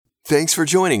Thanks for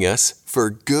joining us for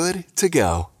Good to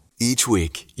Go. Each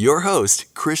week, your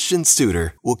host, Christian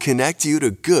Studer, will connect you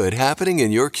to good happening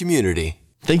in your community.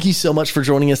 Thank you so much for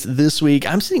joining us this week.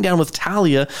 I'm sitting down with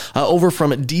Talia over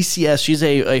from DCS. She's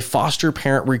a foster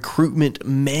parent recruitment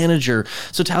manager.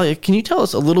 So Talia, can you tell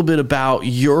us a little bit about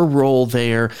your role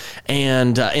there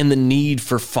and the need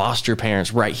for foster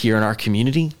parents right here in our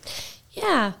community?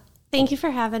 Yeah, thank you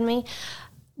for having me.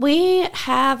 We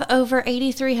have over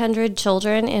 8,300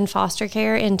 children in foster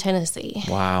care in Tennessee.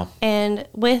 Wow. And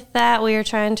with that, we are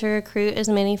trying to recruit as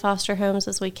many foster homes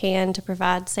as we can to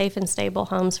provide safe and stable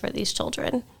homes for these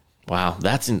children. Wow,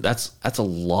 that's a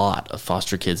lot of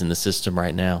foster kids in the system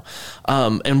right now.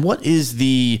 And what is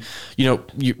you're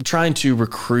trying to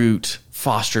recruit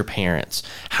foster parents.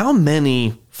 How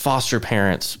many foster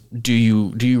parents do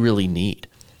you really need?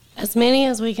 As many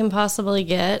as we can possibly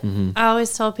get. Mm-hmm. I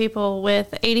always tell people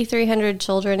with 8,300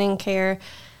 children in care,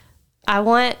 I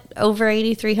want over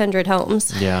 8,300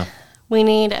 homes. Yeah. We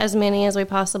need as many as we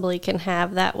possibly can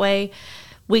have. That way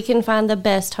we can find the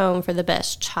best home for the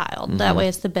best child. Mm-hmm. That way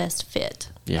it's the best fit.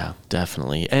 Yeah,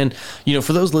 definitely. And,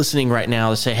 for those listening right now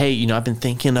to say, hey, I've been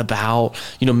thinking about,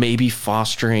 maybe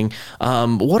fostering,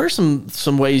 what are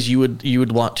some ways you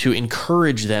would want to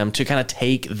encourage them to kind of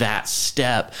take that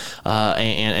step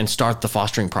and start the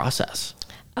fostering process?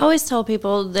 I always tell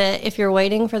people that if you're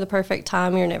waiting for the perfect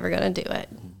time, you're never going to do it.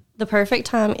 The perfect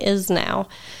time is now.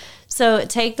 So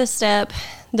take the step.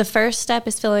 The first step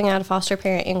is filling out a foster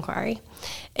parent inquiry.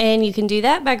 And you can do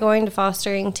that by going to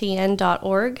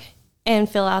fosteringtn.org and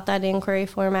fill out that inquiry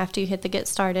form after you hit the Get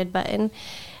Started button.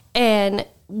 And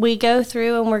we go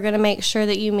through and we're going to make sure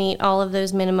that you meet all of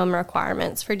those minimum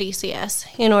requirements for DCS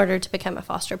in order to become a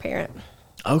foster parent.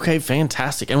 Okay,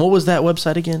 fantastic. And what was that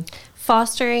website again?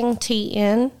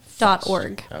 Fosteringtn.org.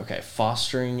 Okay,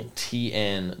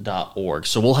 fosteringtn.org.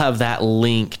 So we'll have that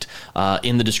linked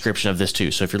in the description of this too.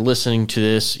 So if you're listening to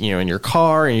this, in your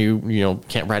car and you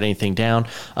can't write anything down,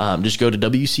 just go to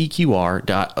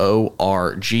wcqr.org,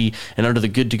 and under the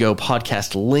Good to Go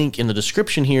podcast link in the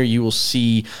description here, you will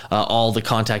see all the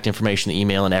contact information, the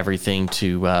email, and everything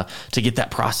to get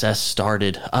that process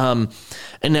started.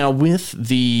 And now with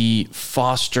the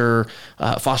foster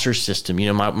system,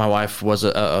 my wife was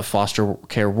a foster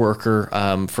care worker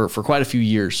for quite a few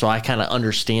years, so I kind of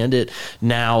understand it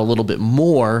now a little bit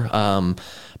more.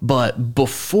 But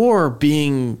before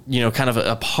being, kind of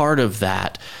a part of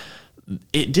that,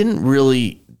 it didn't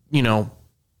really,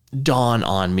 dawn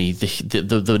on me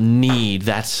the need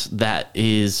that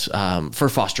is for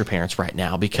foster parents right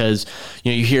now, because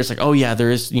you hear it's like, oh yeah,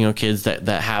 there is kids that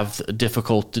have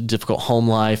difficult home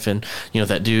life and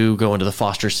that do go into the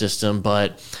foster system,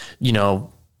 but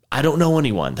I don't know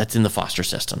anyone that's in the foster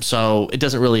system, so it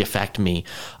doesn't really affect me.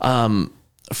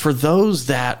 For those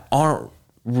that aren't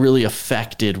really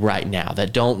affected right now,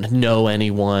 that don't know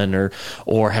anyone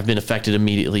or have been affected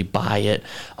immediately by it,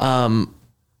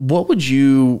 what would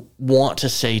you want to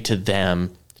say to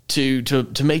them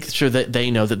to make sure that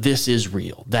they know that this is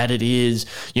real, that it is,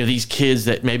 these kids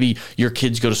that maybe your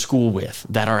kids go to school with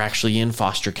that are actually in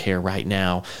foster care right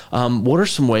now? What are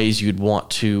some ways you'd want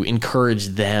to encourage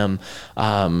them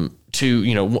to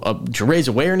raise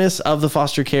awareness of the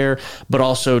foster care, but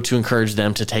also to encourage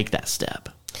them to take that step?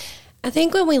 I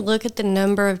think when we look at the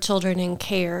number of children in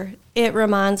care, it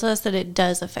reminds us that it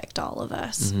does affect all of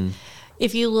us. Mm-hmm.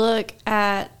 If you look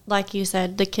at, like you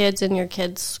said, the kids in your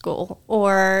kids' school,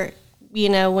 or,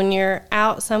 when you're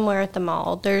out somewhere at the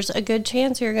mall, there's a good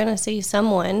chance you're going to see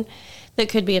someone that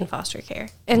could be in foster care.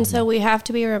 And so we have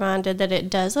to be reminded that it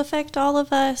does affect all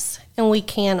of us, and we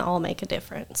can all make a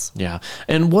difference. Yeah.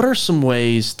 And what are some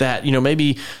ways that,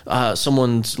 maybe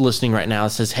someone's listening right now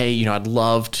that says, hey, I'd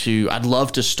love to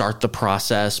start the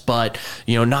process, but,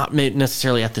 not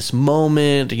necessarily at this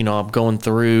moment, we're going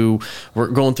through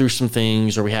some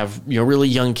things, or we have, really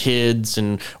young kids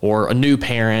or a new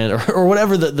parent or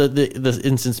whatever the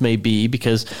instance may be,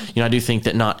 because, I do think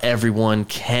that not everyone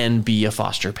can be a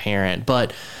foster parent,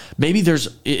 but maybe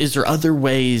is there other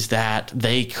ways that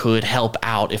they could help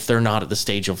out if they're not at the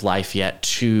stage of life yet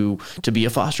to be a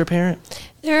foster parent?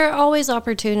 There are always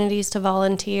opportunities to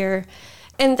volunteer,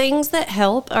 and things that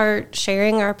help are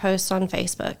sharing our posts on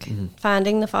Facebook,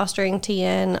 finding the Fostering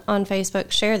TN on Facebook,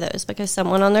 share those, because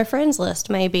someone on their friends list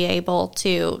may be able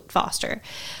to foster.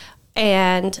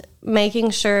 And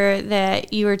making sure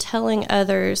that you are telling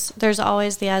others. There's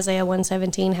always the Isaiah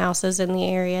 117 houses in the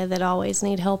area that always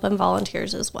need help and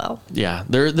volunteers as well. Yeah,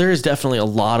 there is definitely a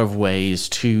lot of ways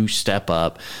to step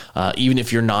up, even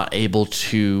if you're not able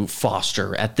to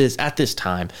foster at this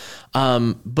time.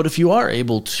 But if you are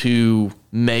able to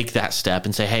make that step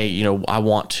and say, hey, I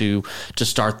want to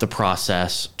start the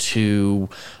process to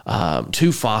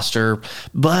foster,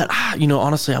 but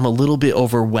honestly, I'm a little bit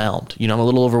overwhelmed. I'm a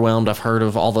little overwhelmed. I've heard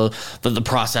of all the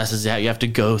processes that you have to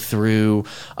go through.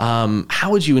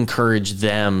 How would you encourage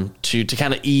them to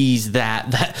kind of ease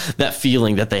that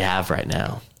feeling that they have right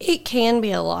now? It can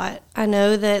be a lot. I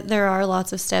know that there are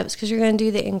lots of steps because you're going to do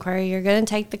the inquiry, you're going to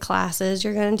take the classes,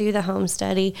 you're going to do the home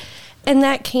study, and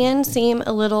that can seem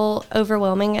a little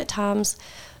overwhelming at times,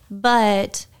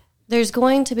 but there's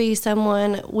going to be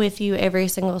someone with you every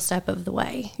single step of the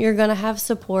way. You're going to have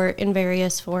support in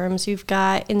various forms. You've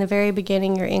got, in the very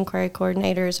beginning, your inquiry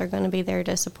coordinators are going to be there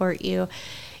to support you.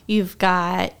 You've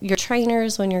got your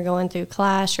trainers when you're going through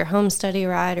class, your home study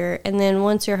writer, and then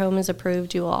once your home is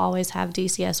approved, you will always have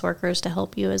DCS workers to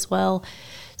help you as well.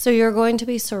 So you're going to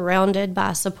be surrounded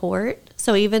by support.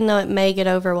 So even though it may get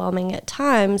overwhelming at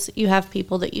times, you have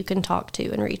people that you can talk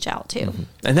to and reach out to. Mm-hmm.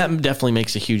 And that definitely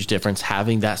makes a huge difference,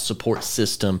 having that support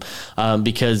system,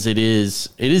 because it is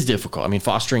difficult. I mean,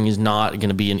 fostering is not going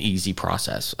to be an easy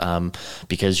process,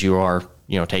 because you are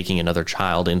taking another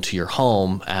child into your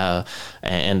home,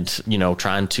 and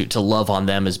trying to love on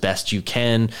them as best you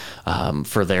can,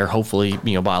 for their, hopefully,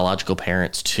 biological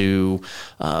parents to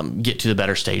get to the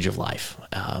better stage of life,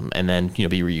 and then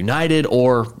be reunited,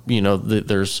 or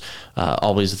there's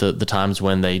always the times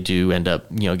when they do end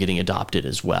up getting adopted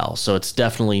as well. So it's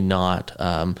definitely not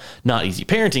easy.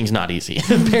 Parenting's not easy.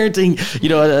 Parenting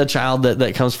a child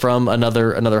that comes from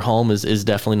another home is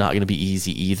definitely not going to be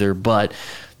easy either. But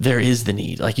there is the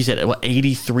need, like you said,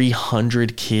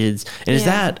 8,300 kids, and is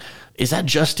that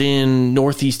just in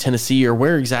Northeast Tennessee, or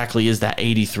where exactly is that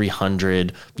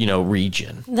 8,300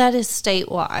 region? That is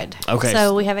statewide. Okay,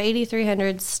 so we have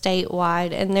 8,300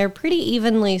 statewide, and they're pretty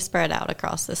evenly spread out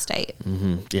across the state.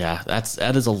 Mm-hmm. Yeah,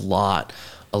 that is a lot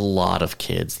of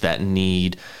kids that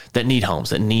need homes,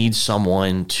 that need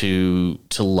someone to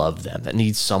love them, that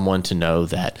need someone to know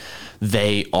that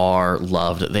they are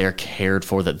loved, that they are cared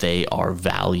for, that they are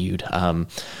valued.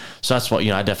 So that's what,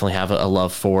 I definitely have a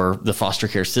love for the foster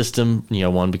care system,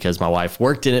 one, because my wife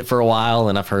worked in it for a while,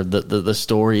 and I've heard the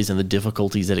stories and the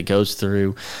difficulties that it goes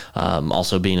through.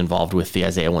 Also being involved with the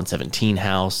Isaiah 117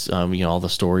 house, all the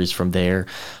stories from there.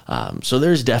 So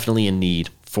there's definitely a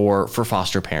need for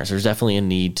foster parents. There's definitely a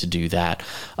need to do that.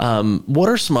 What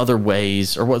are some other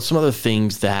ways, or what some other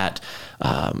things that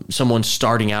someone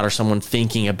starting out or someone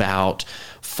thinking about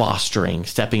fostering,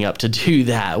 stepping up to do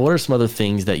that? What are some other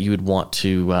things that you would want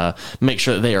to make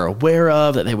sure that they are aware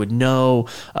of, that they would know,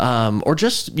 or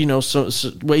just, so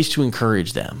ways to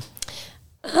encourage them?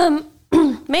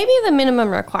 Maybe the minimum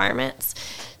requirements.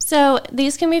 So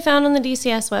these can be found on the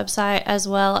DCS website as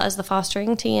well as the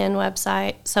Fostering TN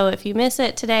website. So if you miss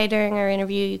it today during our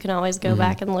interview, you can always go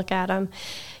back and look at them.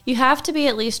 You have to be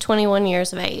at least 21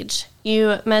 years of age.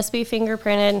 You must be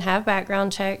fingerprinted and have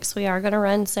background checks. We are going to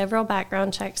run several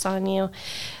background checks on you.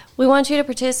 We want you to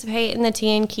participate in the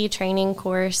TN Key training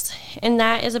course, and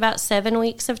that is about 7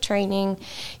 weeks of training.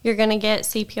 You're going to get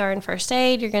CPR and first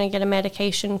aid. You're going to get a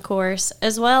medication course,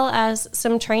 as well as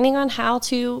some training on how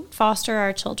to foster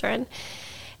our children.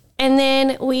 And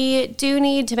then we do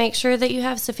need to make sure that you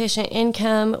have sufficient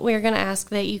income. We're going to ask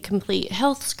that you complete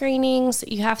health screenings.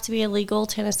 You have to be a legal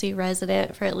Tennessee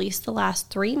resident for at least the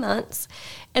last 3 months,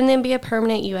 and then be a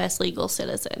permanent U.S. legal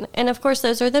citizen. And of course,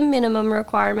 those are the minimum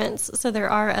requirements. So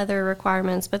there are other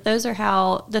requirements, but those are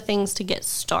how the things to get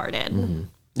started. Mm-hmm.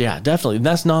 Yeah, definitely.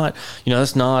 That's not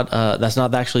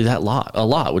actually a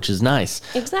lot, which is nice.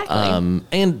 Exactly.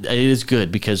 And it is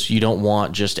good, because you don't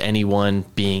want just anyone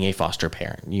being a foster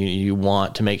parent. You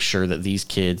want to make sure that these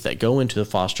kids that go into the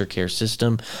foster care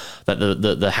system, that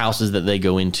the houses that they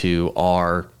go into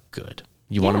are good.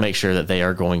 You want to make sure that they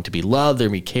are going to be loved, they're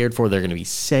going to be cared for, they're going to be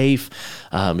safe,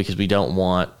 because we don't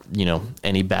want,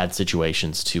 any bad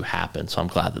situations to happen. So I'm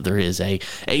glad that there is a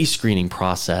screening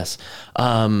process.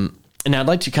 And I'd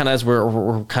like to kind of, as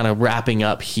we're kind of wrapping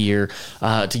up here,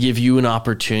 to give you an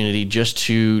opportunity just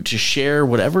to share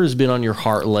whatever has been on your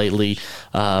heart lately.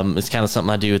 It's kind of something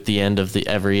I do at the end of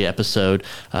every episode,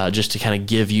 just to kind of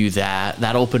give you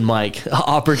that open mic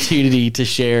opportunity to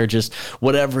share just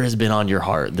whatever has been on your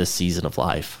heart this season of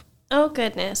life. Oh,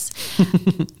 goodness.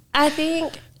 I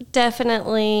think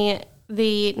definitely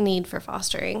the need for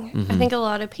fostering. Mm-hmm. I think a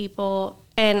lot of people,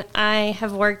 and I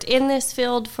have worked in this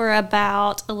field for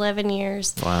about 11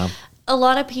 years. Wow. A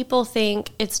lot of people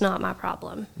think it's not my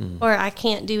problem, or I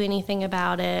can't do anything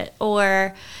about it,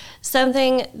 or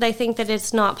something, they think that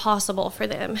it's not possible for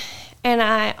them. And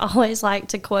I always like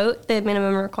to quote the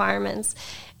minimum requirements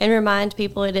and remind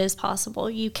people it is possible.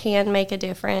 You can make a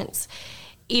difference.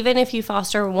 even if you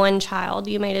foster one child,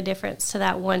 you made a difference to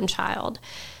that one child.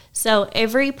 So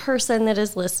every person that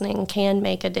is listening can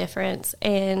make a difference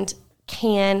and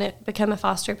can become a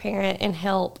foster parent and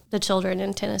help the children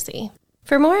in Tennessee.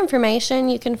 For more information,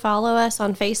 you can follow us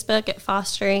on Facebook at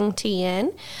Fostering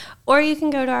TN, or you can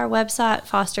go to our website,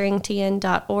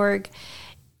 fosteringtn.org.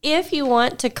 If you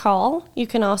want to call, you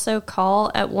can also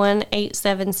call at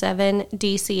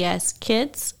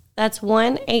 1-877-DCS-KIDS. That's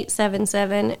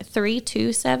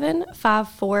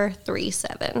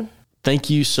 1-877-327-5437.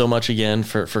 Thank you so much again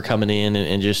for coming in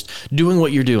and just doing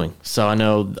what you're doing. So I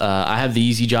know I have the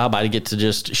easy job. I get to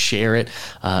just share it,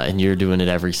 and you're doing it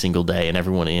every single day, and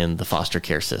everyone in the foster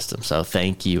care system. So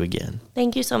thank you again.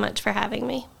 Thank you so much for having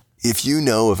me. If you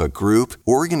know of a group,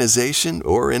 organization,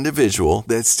 or individual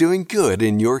that's doing good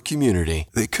in your community,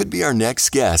 they could be our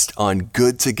next guest on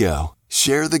Good to Go.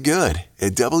 Share the good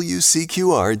at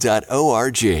WCQR.org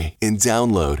and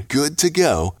download Good to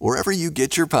Go wherever you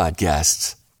get your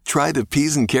podcasts. Try the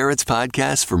Peas and Carrots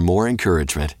podcast for more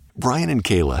encouragement. Brian and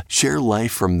Kayla share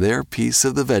life from their piece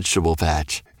of the vegetable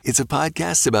patch. It's a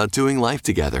podcast about doing life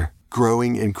together,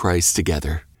 growing in Christ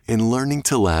together, and learning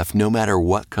to laugh no matter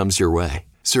what comes your way.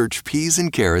 Search Peas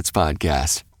and Carrots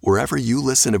Podcast wherever you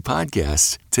listen to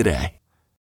podcasts today.